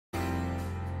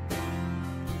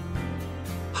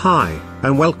Hi,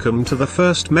 and welcome to the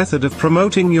first method of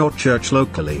promoting your church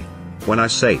locally. When I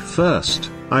say first,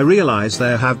 I realize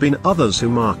there have been others who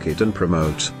market and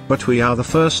promote, but we are the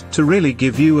first to really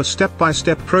give you a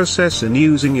step-by-step process in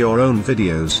using your own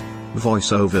videos,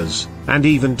 voiceovers, and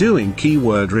even doing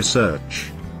keyword research.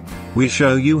 We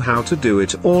show you how to do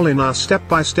it all in our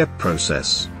step-by-step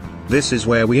process. This is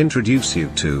where we introduce you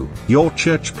to your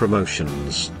church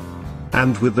promotions.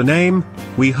 And with the name,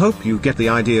 we hope you get the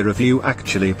idea of you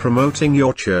actually promoting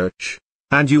your church,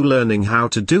 and you learning how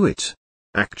to do it.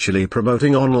 Actually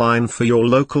promoting online for your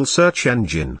local search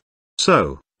engine.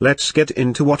 So, let's get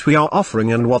into what we are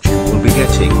offering and what you will be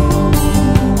getting.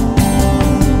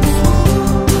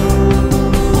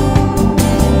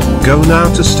 Go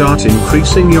now to start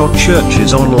increasing your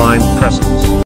church's online presence.